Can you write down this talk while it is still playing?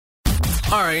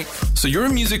Alright, so you're a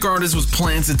music artist with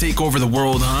plans to take over the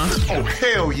world, huh? Oh,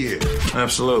 hell yeah.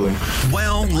 Absolutely.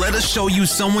 Well, let us show you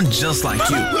someone just like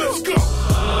you. Let's go.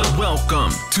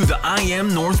 Welcome to the I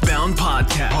Am Northbound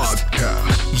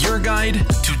podcast. Your guide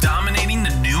to dominating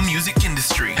the new music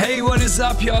industry. Hey, what is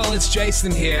up, y'all? It's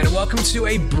Jason here, and welcome to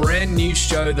a brand new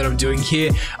show that I'm doing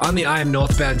here on the I Am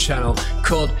Northbound channel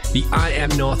called the I Am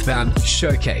Northbound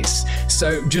Showcase.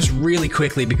 So just really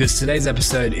quickly, because today's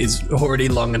episode is already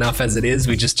long enough as it is,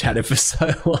 we just chatted for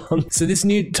so long. So this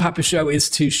new type of show is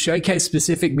to showcase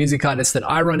specific music artists that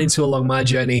I run into along my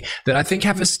journey that I think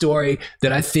have a story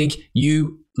that I think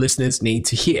you listeners need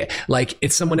to hear. Like,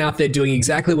 it's someone out there doing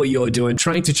exactly what you're doing,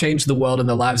 trying to change the world and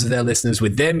the lives of their listeners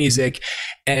with their music,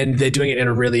 and they're doing it in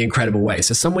a really incredible way.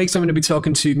 So some weeks I'm going to be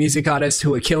talking to music artists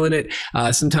who are killing it.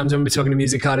 Sometimes I'm going to be talking to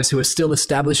music artists who are still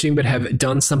establishing but have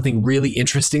done something really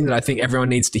interesting that I think everyone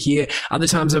needs to hear. Other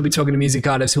times I'll be talking to music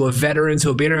artists who are veterans, who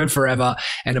have been around forever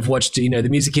and have watched, the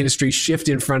music industry shift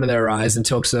in front of their eyes, and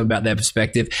talk to them about their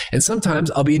perspective. And sometimes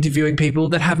I'll be interviewing people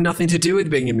that have nothing to do with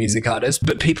being a music artist,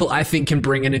 but people I think can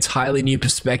bring an entirely new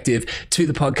perspective to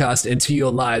the podcast and to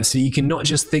your lives, so you can not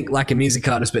just think like a music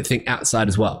artist but think outside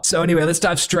as well. So anyway, let's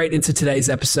dive straight into today's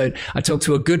episode. I talked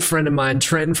to a good friend of mine,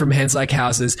 Trenton from Hands Like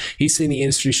Houses. He's seen the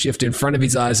industry shift in front of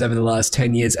his eyes over the last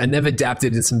 10 years and they've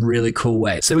adapted in some really cool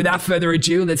ways. So without further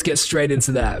ado, let's get straight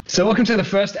into that. So welcome to the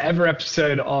first ever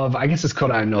episode of, I guess it's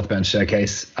called I Am Northbound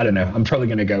Showcase. I don't know, I'm probably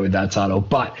going to go with that title,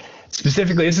 but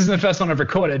specifically, this isn't the first one I've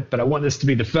recorded, but I want this to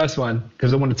be the first one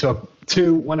because I want to talk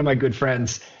to one of my good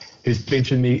friends who's been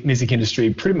through the music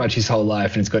industry pretty much his whole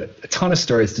life, and he's got a ton of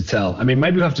stories to tell. I mean,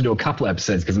 maybe we'll have to do a couple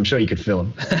episodes because I'm sure you could fill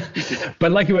them. But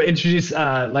I'd like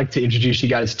to introduce you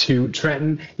guys to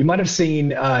Trenton. You might have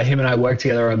seen him and I work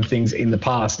together on things in the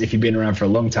past if you've been around for a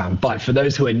long time. But for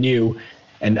those who are new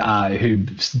and who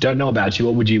don't know about you,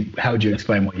 how would you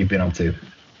explain what you've been up to?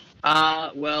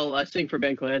 Well, I sing for a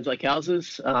band called Hands Like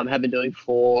Houses. Have been doing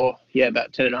for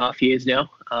about 10.5 years now,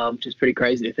 which is pretty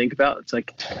crazy to think about. It's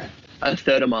like a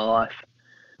third of my life.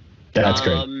 That's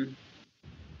great.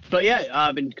 But yeah,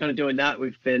 I've been kind of doing that.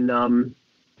 We've been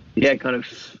kind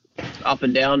of up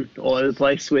and down all over the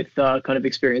place with kind of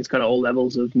experience kind of all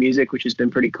levels of music, which has been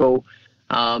pretty cool.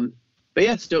 But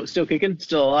yeah, still kicking,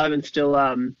 still alive, and still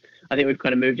I think we've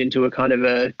kind of moved into a kind of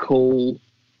a cool,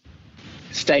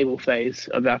 stable phase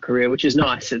of our career, which is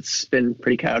nice. It's been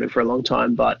pretty chaotic for a long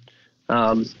time, but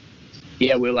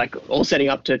we're like all setting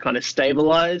up to kind of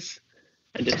stabilize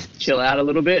and just chill out a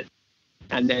little bit,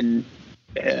 and then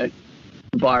the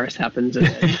virus happens and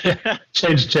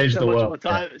change the world.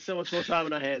 So much more time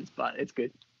on our hands, but it's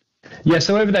good. Yeah,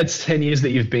 so over that 10 years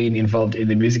that you've been involved in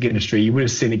the music industry, you would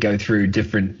have seen it go through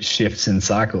different shifts and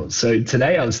cycles. So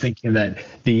today I was thinking that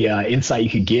the insight you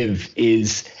could give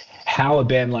is how a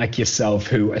band like yourself,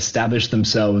 who established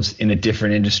themselves in a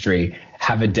different industry,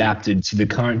 have adapted to the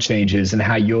current changes, and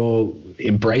how you're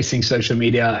embracing social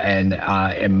media and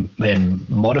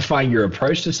modifying your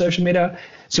approach to social media.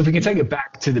 So if we can take it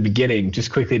back to the beginning,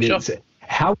 just quickly, sure.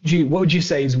 What would you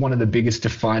say is one of the biggest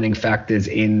defining factors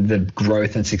in the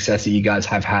growth and success that you guys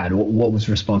have had? What was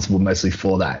responsible mostly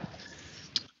for that?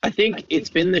 I think it's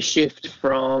been the shift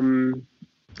from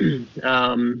the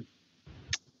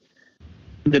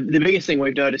biggest thing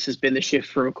we've noticed has been the shift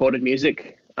from recorded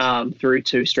music through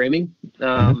to streaming.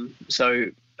 So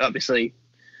obviously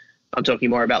I'm talking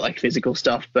more about like physical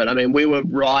stuff, but I mean, we were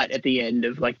right at the end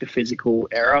of like the physical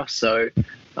era. So,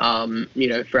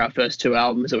 for our first two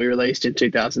albums that we released in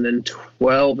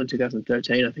 2012 and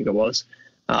 2013, I think it was,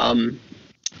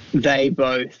 they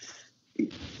both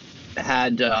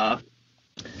had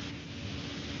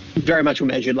very much were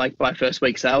measured like by first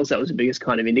week sales. That was the biggest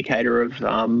kind of indicator of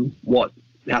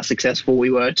how successful we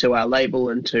were to our label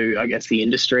and to, I guess, the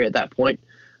industry at that point.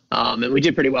 And we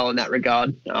did pretty well in that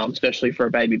regard, especially for a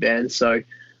baby band. So,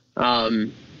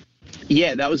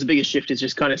 that was the biggest shift, is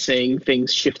just kind of seeing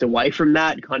things shift away from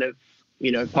that. Kind of,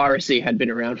 piracy had been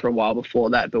around for a while before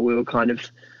that, but we were kind of,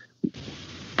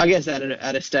 I guess, at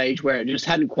a stage where it just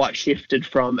hadn't quite shifted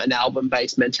from an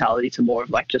album-based mentality to more of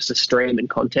like just a stream and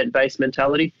content-based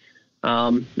mentality.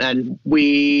 And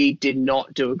we did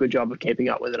not do a good job of keeping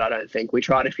up with it, I don't think. We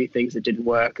tried a few things that didn't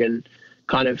work and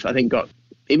kind of, I think, got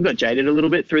jaded a little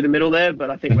bit through the middle there, but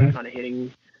I think we're kind of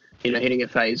hitting a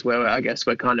phase where I guess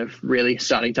we're kind of really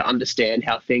starting to understand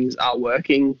how things are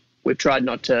working. We've tried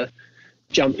not to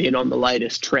jump in on the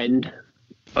latest trend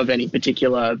of any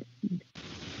particular,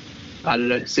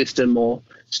 system or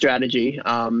strategy.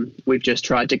 We've just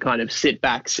tried to kind of sit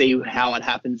back, see how it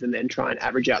happens, and then try and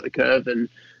average out the curve and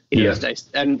stay.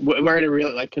 And we're in a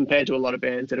real, like, compared to a lot of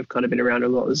bands that have kind of been around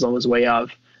as long as we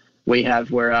have,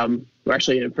 we're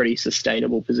actually in a pretty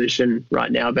sustainable position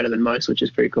right now, better than most, which is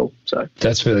pretty cool. So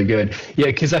that's really good. Yeah,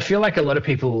 because I feel like a lot of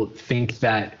people think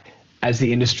that as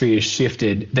the industry has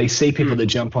shifted, they see people that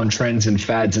jump on trends and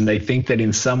fads, and they think that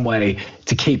in some way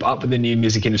to keep up with the new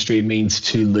music industry means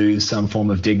to lose some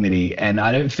form of dignity. And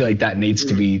I don't feel like that needs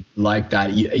to be like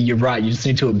that. You're right. You just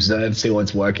need to observe, see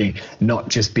what's working, not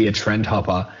just be a trend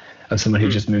hopper of someone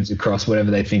who just moves across whatever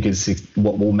they think is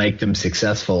what will make them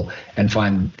successful, and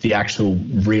find the actual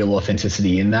real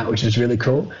authenticity in that, which is really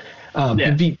cool.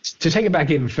 To take it back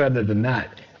even further than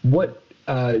that, what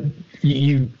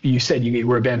you said you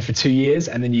were a band for 2 years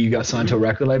and then you got signed to a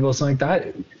record label or something like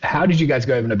that. How did you guys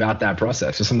go even about that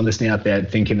process? For someone listening out there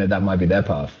thinking that might be their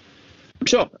path.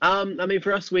 Sure. I mean,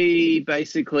 for us, we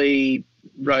basically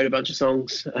wrote a bunch of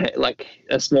songs, like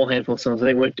a small handful of songs. I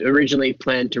think we originally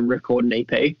planned to record an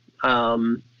EP.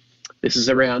 This is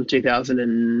around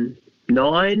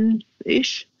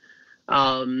 2009-ish.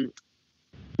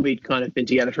 We'd kind of been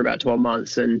together for about 12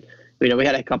 months, and we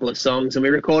had a couple of songs, and we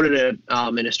recorded it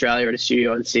in Australia at a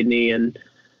studio in Sydney, and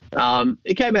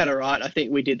it came out all right. I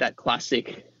think we did that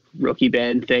classic rookie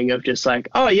band thing of just like,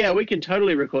 oh yeah, we can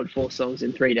totally record 4 songs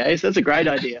in 3 days. That's a great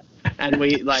idea. And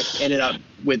we ended up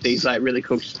with these really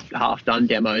cool half done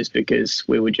demos, because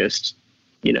we were just,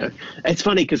 it's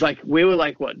funny because we were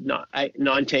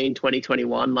 19, 20,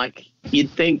 21. You'd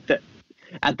think that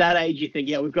at that age, you think,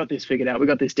 yeah, we've got this figured out, we've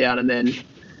got this down. And then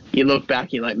you look back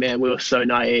and you're like, man, we were so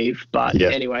naive. But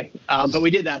anyway, but we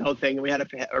did that whole thing, and we had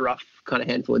a rough kind of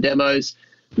handful of demos.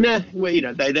 They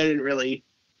didn't really,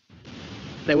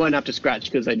 they weren't up to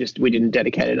scratch because we didn't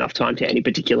dedicate enough time to any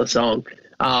particular song.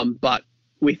 But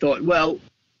we thought, well,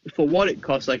 for what it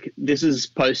costs, this is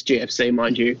post GFC,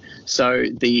 mind you. So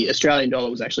the Australian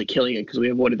dollar was actually killing it because we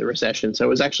avoided the recession. So it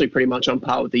was actually pretty much on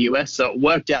par with the US. So it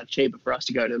worked out cheaper for us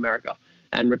to go to America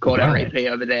and record our EP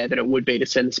over there than it would be to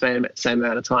spend the same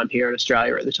amount of time here in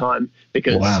Australia at the time,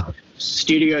 because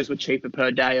studios were cheaper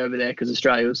per day over there, because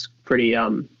Australia was pretty, I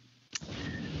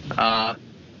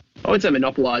wouldn't say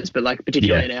monopolized, but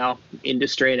particularly in our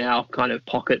industry, in our kind of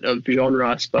pocket of genre,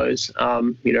 I suppose,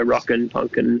 rock and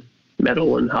punk and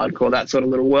metal and hardcore, that sort of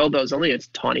little world. There was only a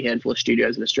tiny handful of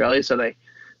studios in Australia, so they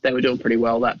were doing pretty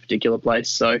well, that particular place.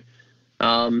 So,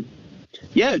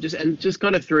 just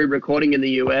kind of through recording in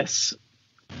the US,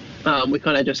 we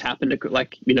kind of just happened to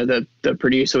the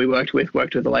producer we worked with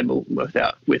the label, worked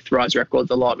out with Rise Records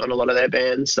a lot on a lot of their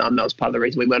bands. That was part of the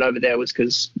reason we went over there, was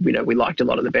because we liked a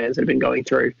lot of the bands that had been going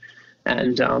through,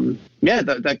 and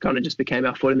that kind of just became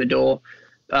our foot in the door.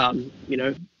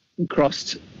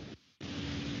 Crossed,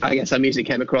 I guess our music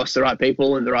came across the right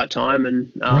people in the right time,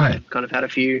 and kind of had a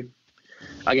few.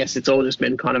 I guess it's all just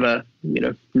been kind of a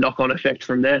knock-on effect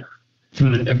from there.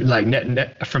 From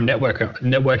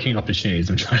networking opportunities,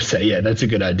 I'm trying to say. Yeah, that's a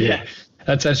good idea. Yeah.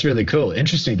 That's really cool.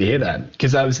 Interesting to hear that,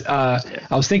 because I was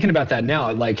thinking about that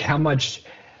now. How much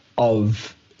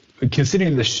of,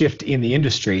 considering the shift in the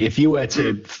industry, if you were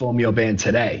to form your band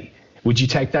today, would you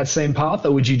take that same path,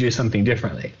 or would you do something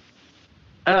differently?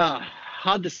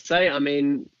 Hard to say. I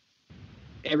mean,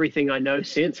 everything I know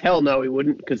since, hell no, we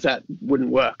wouldn't, because that wouldn't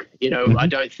work. I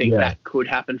don't think that could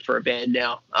happen for a band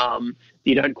now.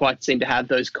 You don't quite seem to have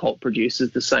those cult producers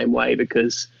the same way,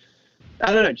 because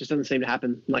I don't know, it just doesn't seem to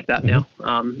happen like that now.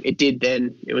 It did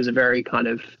then. It was a very kind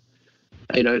of,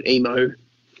 emo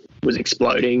was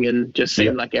exploding, and just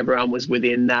seemed like everyone was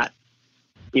within that,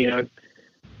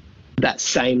 that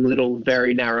same little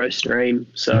very narrow stream.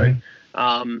 So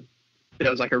there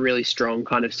was a really strong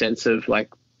kind of sense of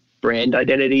brand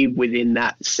identity within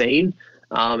that scene.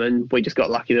 And we just got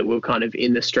lucky that we were kind of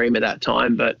in the stream at that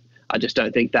time, but I just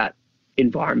don't think that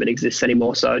environment exists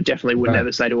anymore. So I definitely would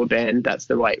never say to a band that's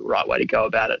the right way to go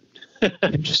about it.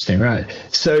 Interesting, right?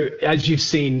 So as you've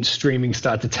seen streaming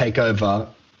start to take over,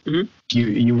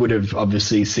 you would have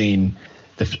obviously seen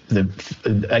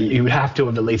you would have to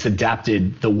have at least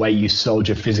adapted the way you sold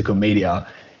your physical media.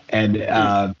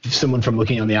 And someone from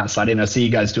looking on the outside in, I see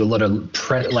you guys do a lot of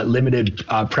limited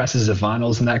presses of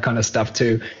vinyls and that kind of stuff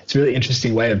too. It's a really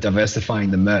interesting way of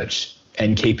diversifying the merch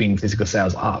and keeping physical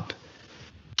sales up.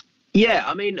 Yeah,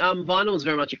 I mean, vinyl is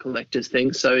very much a collector's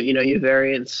thing. So, your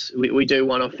variants, we do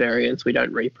one-off variants. We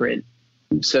don't reprint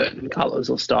certain colors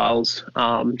or styles,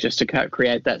 just to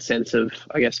create that sense of,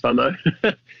 I guess, FOMO.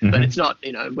 But it's not,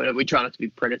 we try not to be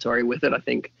predatory with it. I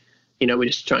think, we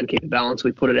just try and keep a balance.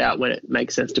 We put it out when it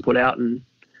makes sense to put out, and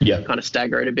kind of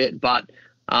stagger it a bit. But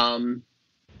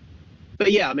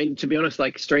yeah, I mean, to be honest,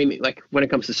 streaming, when it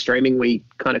comes to streaming, we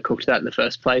kind of cooked that in the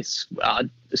first place.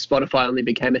 Spotify only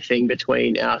became a thing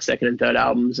between our second and third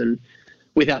albums, and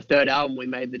with our third album, we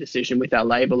made the decision with our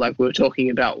label, like we were talking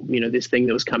about, this thing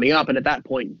that was coming up. And at that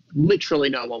point, literally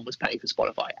no one was paying for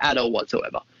Spotify at all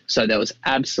whatsoever. So there was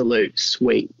absolute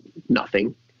sweet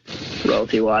nothing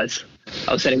royalty wise.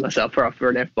 I was setting myself up for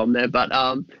an F-bomb there, but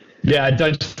yeah, I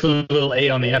dodged a little E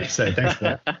on the episode. Thanks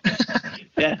for that.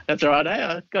 Yeah, that's all right.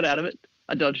 I got out of it.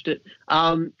 I dodged it.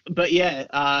 But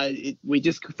yeah, we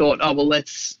just thought,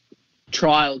 let's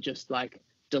trial just like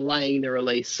delaying the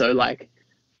release. So like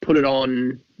put it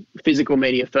on physical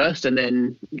media first, and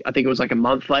then I think it was like a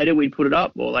month later we'd put it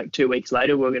up, or like 2 weeks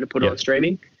later we were going to put it on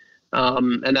streaming.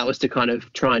 And that was to kind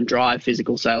of try and drive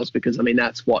physical sales, because I mean,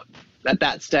 that's what, at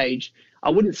that stage, I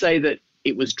wouldn't say that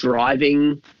it was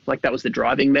driving, like that was the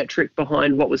driving metric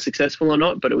behind what was successful or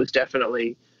not, but it was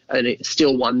definitely, and it's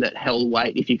still one that held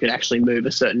weight if you could actually move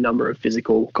a certain number of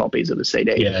physical copies of the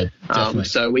CD. Yeah, definitely.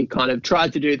 So we kind of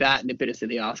tried to do that, and it bit us in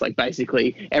the ass. Like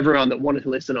basically everyone that wanted to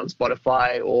listen on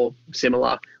Spotify or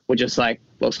similar were just like,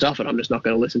 well, stuff it. I'm just not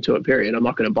going to listen to it, period. I'm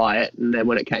not going to buy it. And then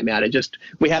when it came out,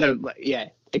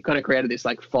 it kind of created this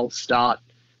like false start.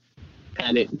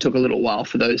 And it took a little while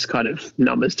for those kind of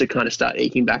numbers to kind of start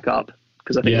eking back up,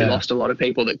 because I think we lost a lot of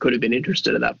people that could have been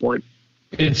interested at that point.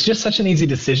 It's just such an easy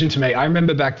decision to make. I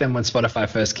remember back then when Spotify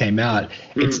first came out,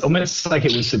 it's almost like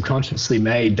it was subconsciously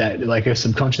made, that like a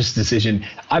subconscious decision.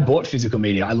 I bought physical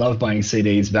media. I love buying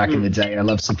CDs back in the day. I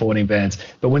love supporting bands.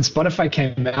 But when Spotify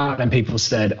came out and people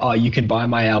said, oh, you can buy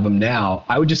my album now,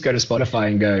 I would just go to Spotify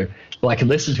and go, well, I can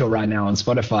listen to it right now on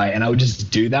Spotify, and I would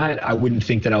just do that. I wouldn't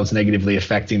think that I was negatively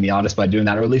affecting the artist by doing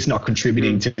that, or at least not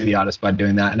contributing to the artist by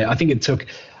doing that. And I think it took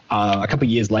a couple of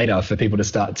years later for people to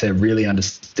start to really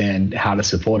understand how to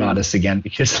support artists again,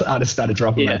 because artists started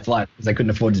dropping their flight because they couldn't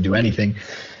afford to do anything.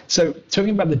 So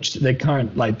talking about the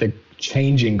current, like the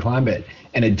changing climate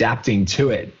and adapting to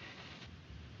it,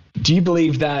 do you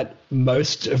believe that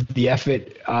most of the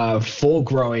effort for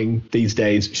growing these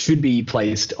days should be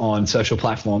placed on social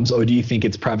platforms, or do you think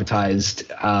it's privatized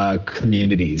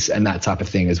communities and that type of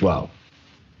thing as well?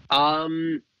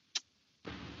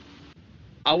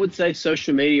 I would say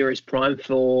social media is prime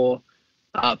for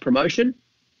promotion,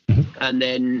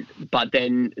 but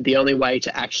then the only way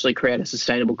to actually create a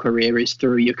sustainable career is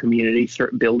through your community,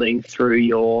 through building, through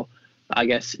your, I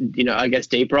guess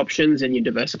deeper options and your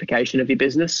diversification of your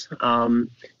business.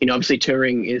 Obviously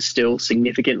touring is still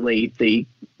significantly the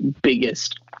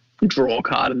biggest draw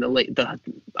card and the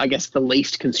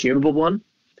least consumable one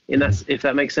in that, if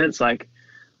that makes sense. Like,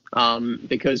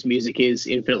 because music is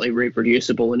infinitely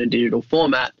reproducible in a digital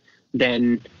format,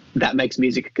 then that makes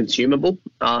music consumable.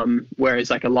 Whereas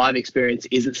like a live experience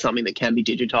isn't something that can be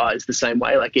digitized the same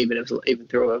way, like even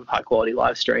through a high quality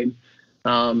live stream.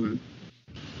 So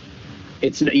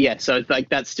it's like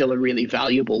that's still a really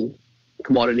valuable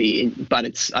commodity,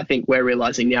 but I think we're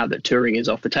realizing now that touring is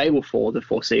off the table for the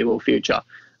foreseeable future.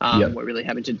 We're really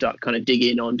having to kind of dig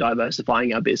in on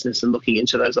diversifying our business and looking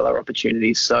into those other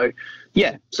opportunities. So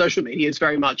yeah, social media is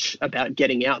very much about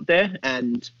getting out there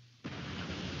and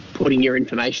putting your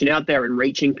information out there and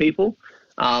reaching people.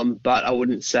 But I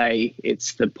wouldn't say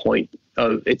it's the point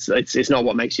of it's not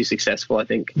what makes you successful. I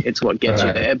think it's what gets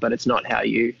you there, but it's not how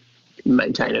you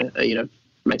maintain your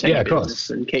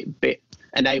business and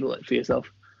enable it for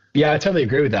yourself. Yeah, I totally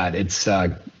agree with that. It's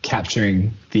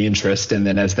capturing the interest, and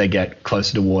then as they get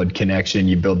closer toward connection,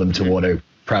 you build them toward a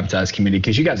privatized community,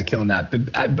 because you guys are killing that.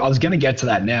 But I was going to get to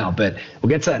that now, but we'll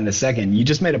get to that in a second. You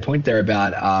just made a point there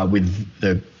about with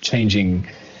the changing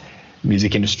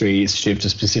music industry shift,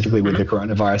 specifically with the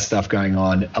coronavirus stuff going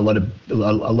on. A lot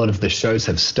of the shows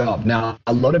have stopped. Now,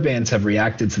 a lot of bands have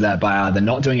reacted to that by either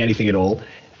not doing anything at all,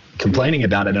 complaining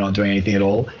about it and not doing anything at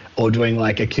all, or doing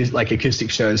like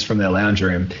acoustic shows from their lounge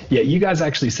room. Yeah, you guys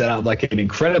actually set up like an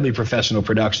incredibly professional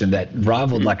production that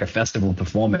rivaled like a festival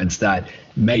performance that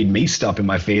made me stop in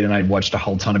my feet, and I watched a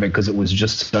whole ton of it because it was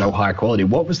just so high quality.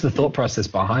 What was the thought process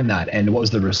behind that, and what was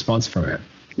the response from it?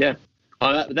 Yeah,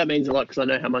 that means a lot, because I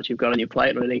know how much you've got on your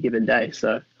plate on any given day.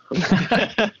 So,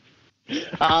 but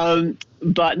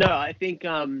no, I think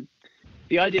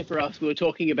the idea for us, we were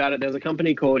talking about it. There was a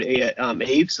company called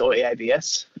Eaves or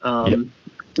EABS.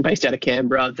 Based out of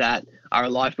Canberra, that are a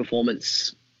live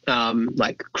performance,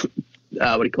 like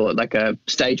a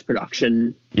stage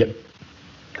production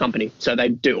company. So they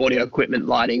do audio equipment,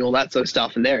 lighting, all that sort of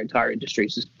stuff, and their entire industry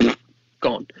is just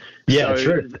gone. Yeah, so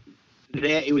true.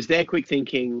 It was their quick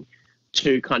thinking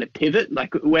to kind of pivot.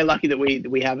 Like, we're lucky that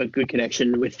we have a good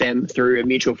connection with them through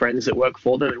mutual friends that work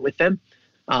for them and with them.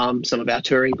 Some of our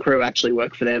touring crew actually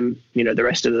work for them, the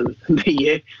rest of the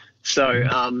year.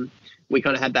 So we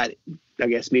kind of had that, I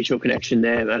guess, mutual connection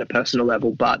there at a personal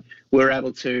level, but we were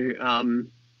able to kind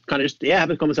of just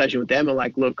have a conversation with them and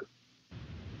like, look,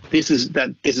 this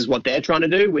is what they're trying to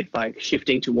do with like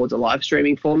shifting towards a live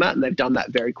streaming format, and they've done that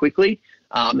very quickly.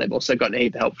 They've also gotten a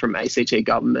heap of help from ACT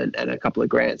government and a couple of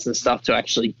grants and stuff to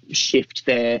actually shift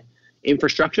their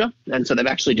infrastructure. And so they've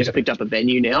actually just picked up a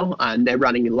venue now, and they're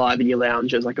running live in your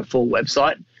lounge as like a full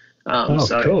website.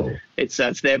 Cool. It's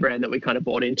their brand that we kind of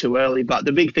bought into early. But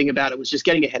the big thing about it was just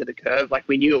getting ahead of the curve. Like,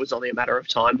 we knew it was only a matter of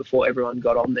time before everyone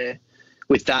got on there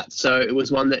with that. So it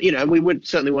was one that, we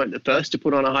certainly weren't the first to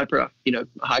put on a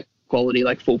high quality,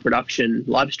 like full production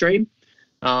live stream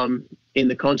in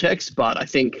the context. But I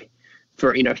think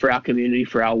for our community,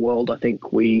 for our world, I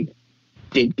think we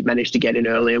did manage to get in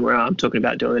early, and I'm talking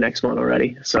about doing the next one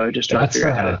already. So just trying to figure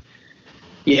out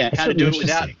how to do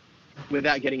it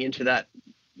without getting into that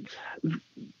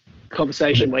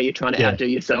conversation where you're trying to outdo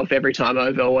yourself every time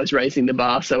over, always raising the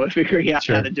bar. So we're figuring out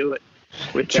how to do it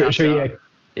without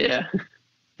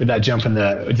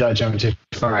jumping too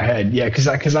far ahead. Yeah,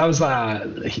 because I was I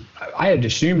had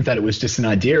assumed that it was just an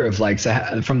idea of like,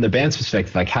 so from the band's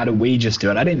perspective, like, how do we just do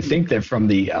it? I didn't think that from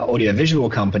the audiovisual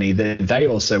company that they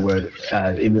also were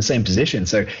in the same position.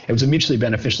 So it was a mutually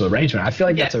beneficial arrangement. I feel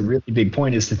like that's a really big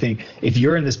point, is to think, if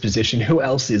you're in this position, who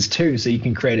else is too? So you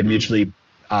can create a mutually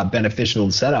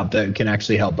beneficial setup that can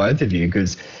actually help both of you,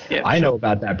 because I know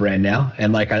about that brand now,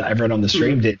 and like everyone on the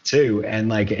stream did too, and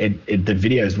like the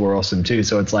videos were awesome too.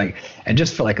 So it's like, and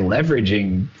just for like a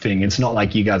leveraging thing, it's not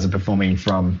like you guys are performing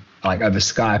from like over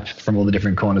Skype from all the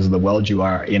different corners of the world you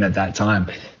are in at that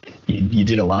time. You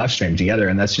did a live stream together,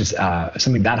 and that's just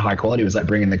something that high quality was like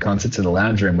bringing the concert to the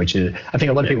lounge room, which is, I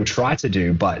think a lot of people try to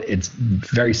do, but it's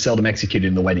very seldom executed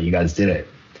in the way that you guys did it.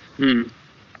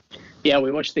 Yeah,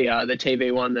 we watched the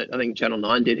TV one that I think Channel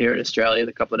 9 did here in Australia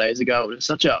a couple of days ago. It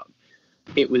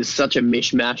was such a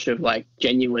mishmash of like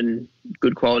genuine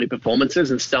good quality performances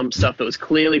and some stuff that was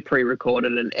clearly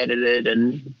pre-recorded and edited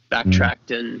and backtracked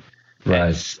and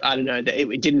I don't know,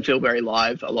 it didn't feel very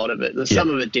live, a lot of it. Some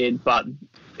of it did, but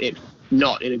it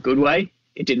not in a good way.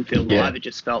 It didn't feel live. It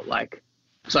just felt like,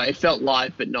 it felt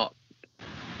live but not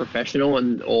professional,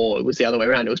 or it was the other way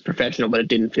around. It was professional but it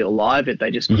didn't feel live.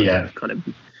 They just kind of.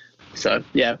 So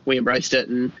we embraced it,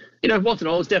 and once in a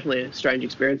while, it was definitely a strange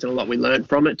experience and a lot we learned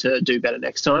from it to do better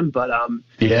next time. But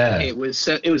it was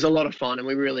a lot of fun, and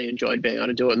we really enjoyed being able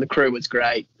to do it. And the crew was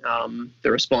great. The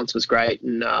response was great,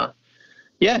 and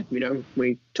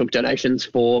we took donations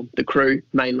for the crew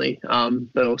mainly,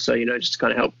 but also just to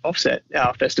kind of help offset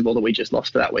our festival that we just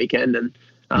lost for that weekend.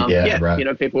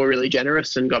 And people were really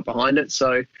generous and got behind it.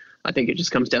 So I think it just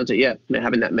comes down to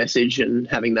having that message and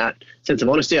having that sense of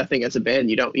honesty. I think as a band,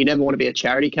 you never want to be a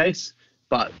charity case,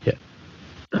 but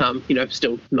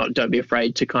still don't be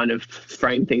afraid to kind of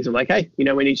frame things of like, hey, we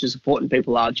need to support, and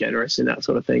people are generous in that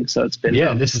sort of thing. So it's been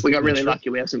we got really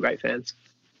lucky. We have some great fans.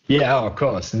 Yeah, of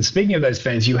course. And speaking of those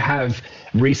fans, you have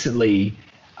recently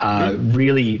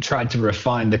really tried to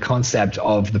refine the concept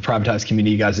of the privatized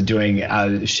community you guys are doing,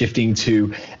 shifting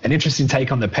to an interesting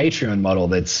take on the Patreon model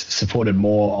that's supported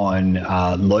more on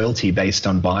loyalty based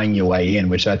on buying your way in,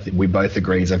 which I think we both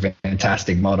agree is a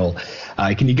fantastic model.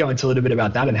 Can you go into a little bit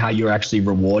about that and how you're actually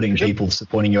rewarding people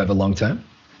supporting you over long term?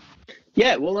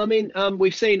 Yeah, well, I mean,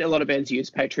 we've seen a lot of bands use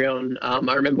Patreon.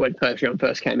 I remember when Patreon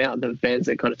first came out, the bands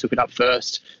that kind of took it up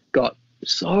first got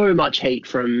so much hate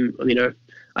from,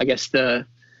 I guess the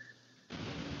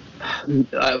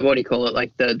what do you call it?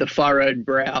 Like the furrowed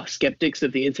brow skeptics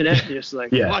of the internet. They're just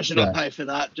like, why should I pay for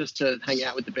that just to hang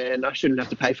out with the band? I shouldn't have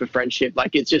to pay for friendship.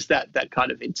 Like, it's just that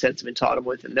kind of sense of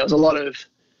entitlement. And there was a lot of,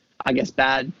 I guess,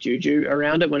 bad juju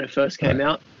around it when it first came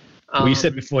out. Well, you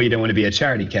said before you don't want to be a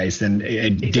charity case, and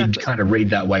it did kind of read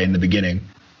that way in the beginning.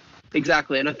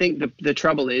 Exactly. And I think the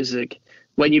trouble is, like,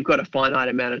 when you've got a finite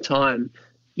amount of time,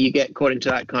 you get caught into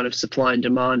that kind of supply and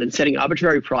demand and setting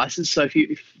arbitrary prices. So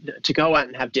if to go out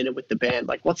and have dinner with the band,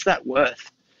 like, what's that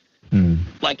worth?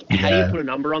 Like, how do you put a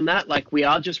number on that? Like, we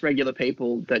are just regular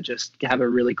people that just have a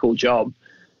really cool job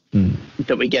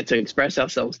that we get to express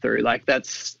ourselves through. Like,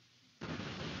 that's,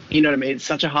 you know what I mean? It's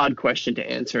such a hard question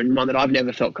to answer, and one that I've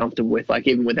never felt comfortable with. Like,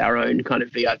 even with our own kind of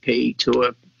VIP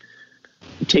tour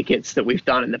tickets that we've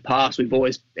done in the past, we've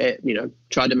always,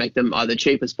 tried to make them either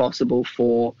cheap as possible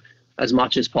for as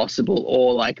much as possible,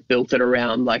 or like built it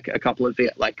around like a couple of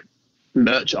like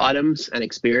merch items and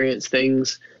experience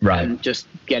things, and just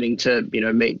getting to do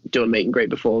a meet and greet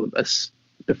before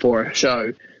a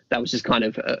show. That was just kind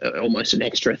of almost an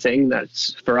extra thing.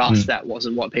 That's for us. That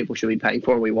wasn't what people should be paying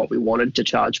for. What we wanted to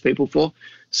charge people for.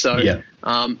 So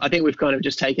I think we've kind of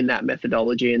just taken that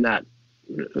methodology and that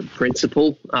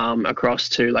principle across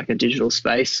to like a digital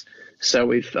space. So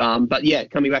we've, but yeah,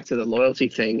 coming back to the loyalty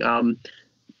thing,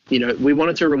 we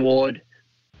wanted to reward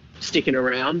sticking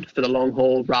around for the long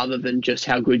haul rather than just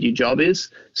how good your job is.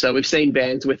 So we've seen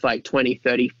bands with like $20,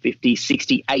 $30, $50,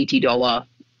 $60, $80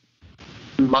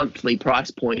 monthly price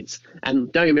points.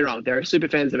 And don't get me wrong, there are super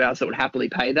fans of ours that would happily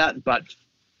pay that, but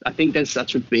I think there's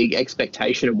such a big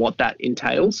expectation of what that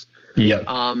entails. Yeah.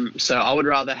 So I would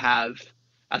rather have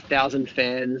 1,000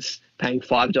 fans paying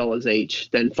 $5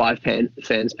 each than fans paying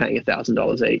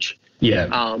 $1,000 each.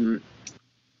 Yeah.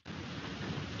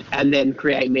 And then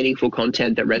create meaningful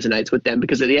content that resonates with them,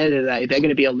 because at the end of the day, they're going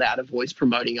to be a louder voice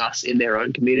promoting us in their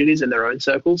own communities and their own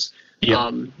circles.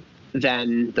 Yeah.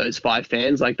 Than those 5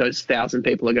 fans. Like those 1,000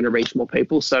 people are going to reach more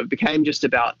people. So it became just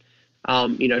about,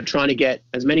 trying to get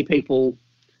as many people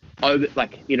over,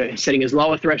 setting as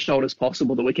low a threshold as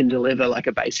possible that we can deliver like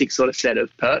a basic sort of set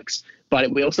of perks.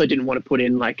 But we also didn't want to put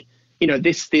in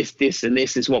this, and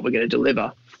this is what we're going to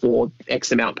deliver for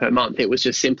X amount per month. It was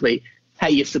just simply, hey,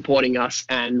 you're supporting us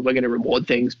and we're going to reward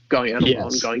things going on an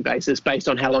ongoing basis based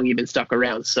on how long you've been stuck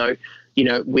around. So,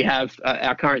 we have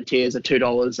our current tiers are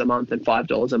 $2 a month and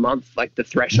 $5 a month, like the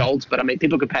thresholds. But I mean,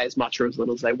 people can pay as much or as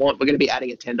little as they want. We're going to be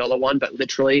adding a $10 one, but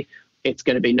literally it's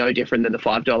going to be no different than the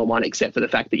 $5 one, except for the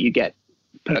fact that you get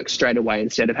perks straight away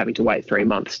instead of having to wait 3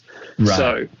 months. Right.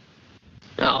 So,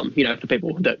 for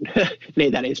people that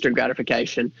need that instant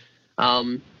gratification.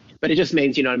 But it just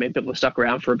means, people are stuck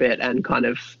around for a bit and kind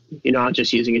of, aren't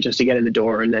just using it just to get in the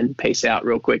door and then peace out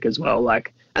real quick as well.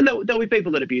 And there'll be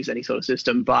people that abuse any sort of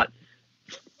system, but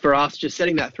for us, just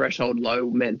setting that threshold low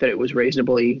meant that it was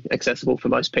reasonably accessible for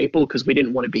most people, because we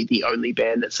didn't want to be the only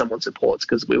band that someone supports,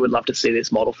 because we would love to see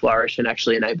this model flourish and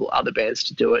actually enable other bands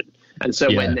to do it. And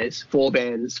so when there's 4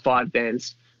 bands, 5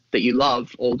 bands that you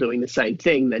love all doing the same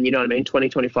thing, then,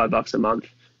 $20-25 a month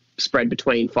spread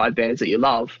between 5 bands that you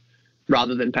love,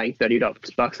 rather than paying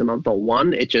 $30 a month on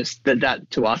one. It just,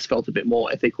 that to us felt a bit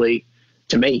more ethically,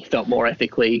 to me, felt more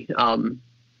ethically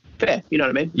fair. You know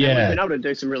what I mean? Yeah. And we've been able to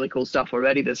do some really cool stuff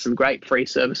already. There's some great free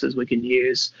services we can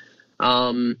use.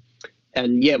 And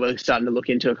yeah, we're starting to look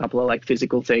into a couple of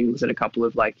physical things and a couple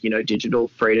of digital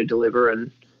free to deliver,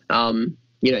 and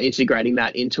integrating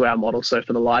that into our model. So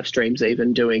for the live streams,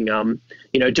 even doing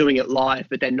doing it live,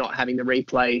 but then not having the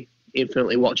replay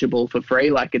infinitely watchable for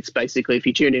free. It's basically, if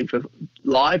you tune in for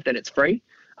live, then it's free.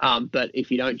 But if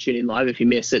you don't tune in live, if you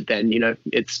miss it, then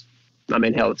it's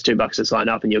 $2 to sign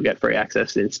up and you'll get free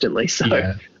access instantly. So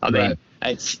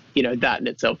it's that in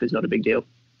itself is not a big deal.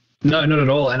 No, not at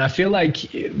all. And I feel like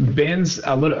bands,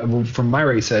 from my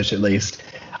research at least,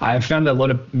 I've found that a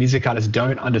lot of music artists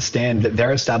don't understand that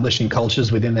they're establishing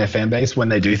cultures within their fan base when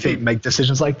they do make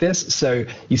decisions like this. So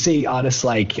you see artists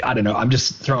like, I don't know, I'm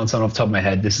just throwing someone off the top of my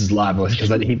head. This is live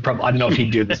because I don't know if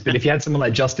he'd do this, but if you had someone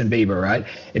like Justin Bieber, right?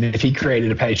 And if he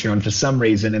created a Patreon for some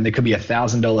reason, and there could be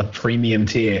 $1,000 premium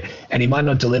tier, and he might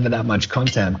not deliver that much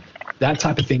content, that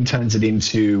type of thing turns it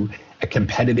into a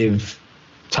competitive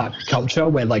type culture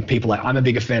where people I'm a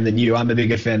bigger fan than you, I'm a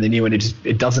bigger fan than you, and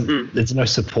it doesn't, there's no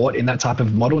support in that type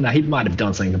of model. Now he might have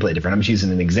done something completely different, I'm just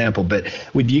using an example, but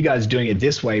with you guys doing it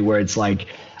this way where it's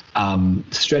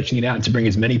stretching it out to bring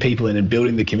as many people in and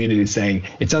building the community, saying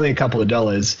it's only a couple of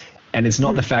dollars, and it's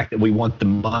not the fact that we want the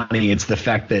money, it's the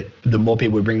fact that the more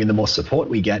people we bring in, the more support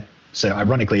we get. So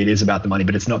ironically, it is about the money,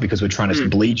 but it's not because we're trying to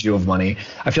bleed you of money.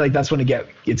 I feel like that's when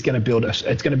it's going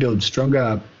to build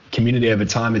stronger community over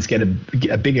time. It's get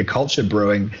a bigger culture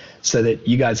brewing, so that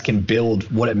you guys can build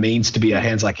what it means to be a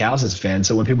Hands Like Houses fan.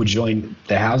 So when people join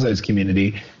the Houses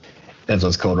community, that's what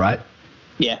it's called, right?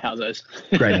 Yeah, Houses.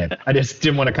 Great name. I just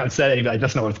didn't want to kind of say that.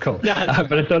 That's not what it's called. No.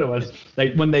 But I thought it was.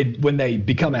 When they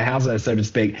become a Houser, so to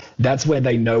speak, that's where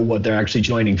they know what they're actually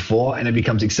joining for, and it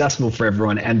becomes accessible for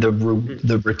everyone. And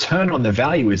the return on the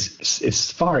value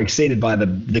is far exceeded by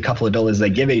the couple of dollars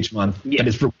they give each month. Yeah. But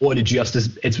it's rewarded just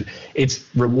as it's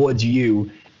rewards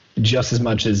you just as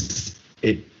much as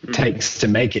it takes to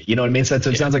make it. You know what I mean? So it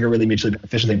sounds like a really mutually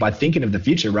beneficial thing by thinking of the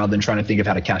future rather than trying to think of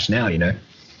how to cash now.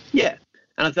 Yeah.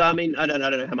 And I don't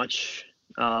know how much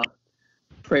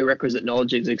prerequisite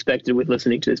knowledge is expected with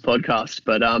listening to this podcast,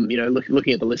 but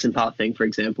looking at the listen path thing, for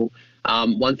example,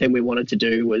 one thing we wanted to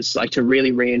do was to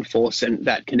really reinforce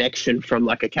that connection from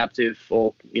a captive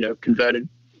or converted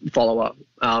follower,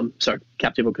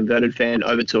 captive or converted fan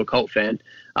over to a cult fan,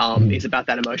 is about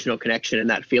that emotional connection and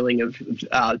that feeling of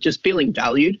just feeling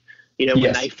valued.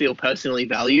 When they feel personally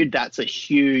valued, that's a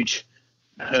huge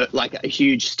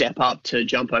step up to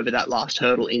jump over that last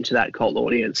hurdle into that cult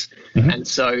audience. And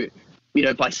so,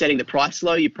 by setting the price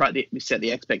low, you set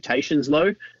the expectations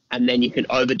low, and then you can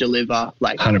over deliver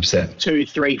 100%, 2,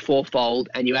 3, 4-fold,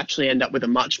 and you actually end up with a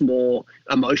much more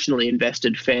emotionally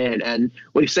invested fan. And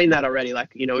we've seen that already. I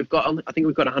think we've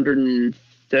got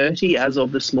 130 as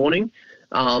of this morning.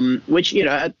 which, you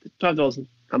know, at $5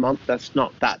 a month, that's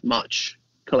not that much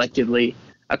collectively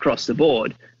across the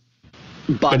board.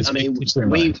 But I mean,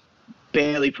 we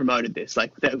barely promoted this,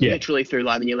 like literally through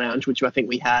Live in Your Lounge, which I think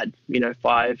we had, you know,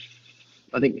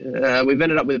 we've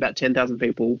ended up with about 10,000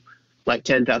 people, like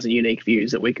 10,000 unique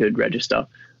views that we could register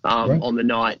on the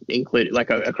night, including like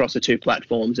across the 2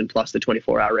 platforms and plus the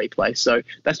 24-hour replay. So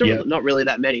that's not really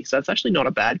that many. So that's actually not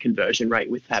a bad conversion rate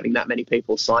with having that many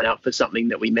people sign up for something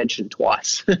that we mentioned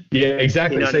twice. Yeah,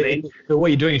 exactly. You know so what I mean? what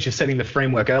you're doing is you're setting the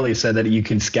framework early so that you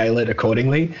can scale it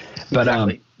accordingly. But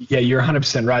Exactly. Yeah, you're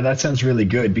 100% right. That sounds really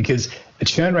good because a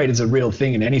churn rate is a real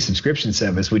thing in any subscription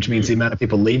service, which means the amount of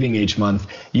people leaving each month.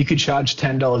 You could charge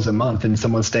 $10 a month and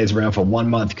someone stays around for 1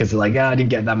 month because they're like, I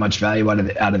didn't get that much value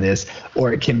out of this.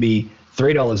 Or it can be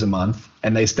 $3 a month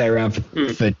and they stay around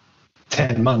for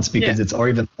 10 months because it's or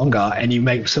even longer, and you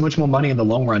make so much more money in the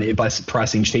long run by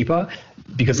pricing cheaper,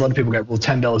 because a lot of people go, well,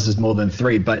 $10 is more than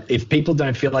 $3. But if people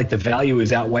don't feel like the value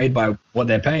is outweighed by what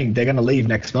they're paying, they're going to leave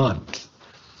next month.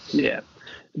 Yeah.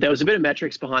 There was a bit of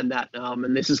metrics behind that,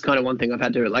 and this is kind of one thing I've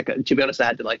had to be honest, I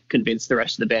had to convince the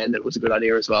rest of the band that it was a good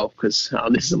idea as well, because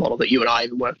this is a model that you and I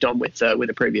even worked on with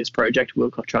a previous project we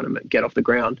were trying to get off the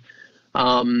ground.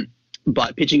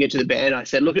 But pitching it to the band, I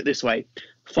said, look at it this way: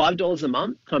 $5 a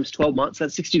month times 12 months,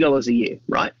 that's $60 a year,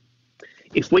 right?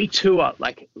 If we tour,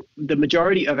 like the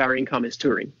majority of our income is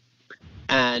touring,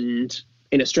 and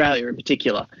in Australia in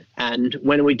particular, and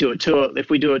when we do a tour, if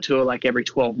we do a tour like every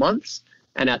 12 months,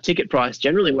 and our ticket price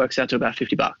generally works out to about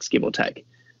 $50, give or take.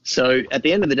 So at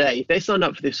the end of the day, if they signed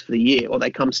up for this for the year, or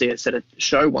they come see us at a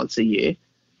show once a year,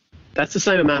 that's the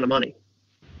same amount of money.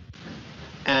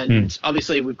 And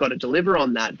obviously we've got to deliver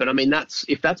on that. But I mean,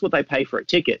 if that's what they pay for a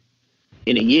ticket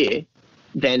in a year,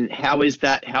 then how is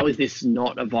this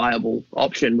not a viable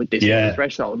option with this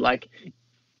threshold? Like,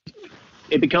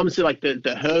 it becomes like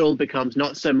the hurdle becomes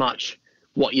not so much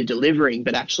what you're delivering,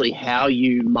 but actually how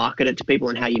you market it to people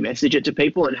and how you message it to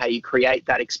people and how you create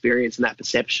that experience and that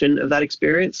perception of that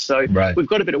experience. So we've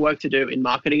got a bit of work to do in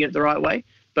marketing it the right way.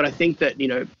 But I think that, you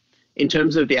know, in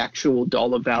terms of the actual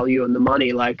dollar value and the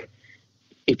money, like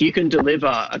if you can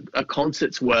deliver a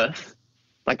concert's worth,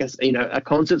 like a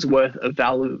concert's worth of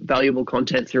valuable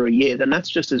content through a year, then that's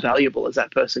just as valuable as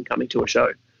that person coming to a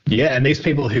show. Yeah, and these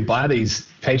people who buy these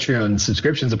Patreon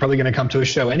subscriptions are probably going to come to a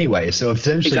show anyway. So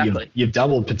essentially you've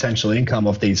doubled potential income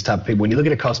off these type of people. When you look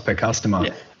at a cost per customer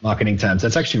marketing terms,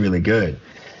 that's actually really good.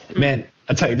 Man,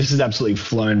 I tell you, this is absolutely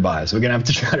flown by. So we're going to have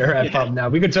to try to wrap up now.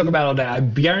 We could talk about it all day. I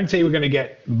guarantee we're going to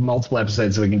get multiple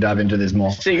episodes so we can dive into this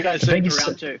more. See you guys soon for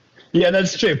round 2. Yeah,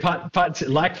 that's true. Part 2,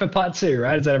 like for part 2,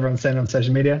 right? Is that everyone's saying on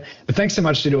social media? But thanks so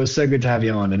much, dude. It was so good to have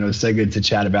you on, and it was so good to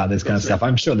chat about this kind of stuff.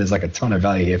 I'm sure there's like a ton of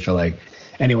value here for like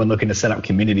anyone looking to set up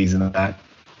communities and that.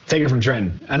 Take it from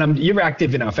Trent. And you're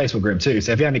active in our Facebook group too.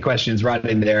 So if you have any questions, write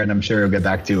in there, and I'm sure he'll get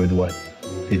back to you with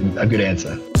a good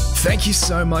answer. Thank you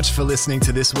so much for listening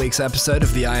to this week's episode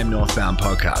of the I Am Northbound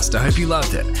podcast. I hope you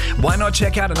loved it. Why not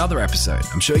check out another episode?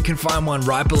 I'm sure you can find one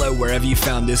right below wherever you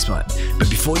found this one.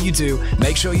 But before you do,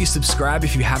 make sure you subscribe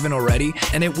if you haven't already,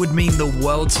 and it would mean the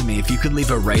world to me if you could leave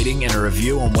a rating and a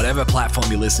review on whatever platform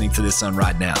you're listening to this on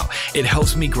right now. It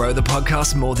helps me grow the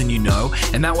podcast more than you know,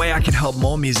 and that way I can help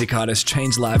more music artists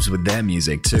change lives with their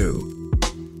music too.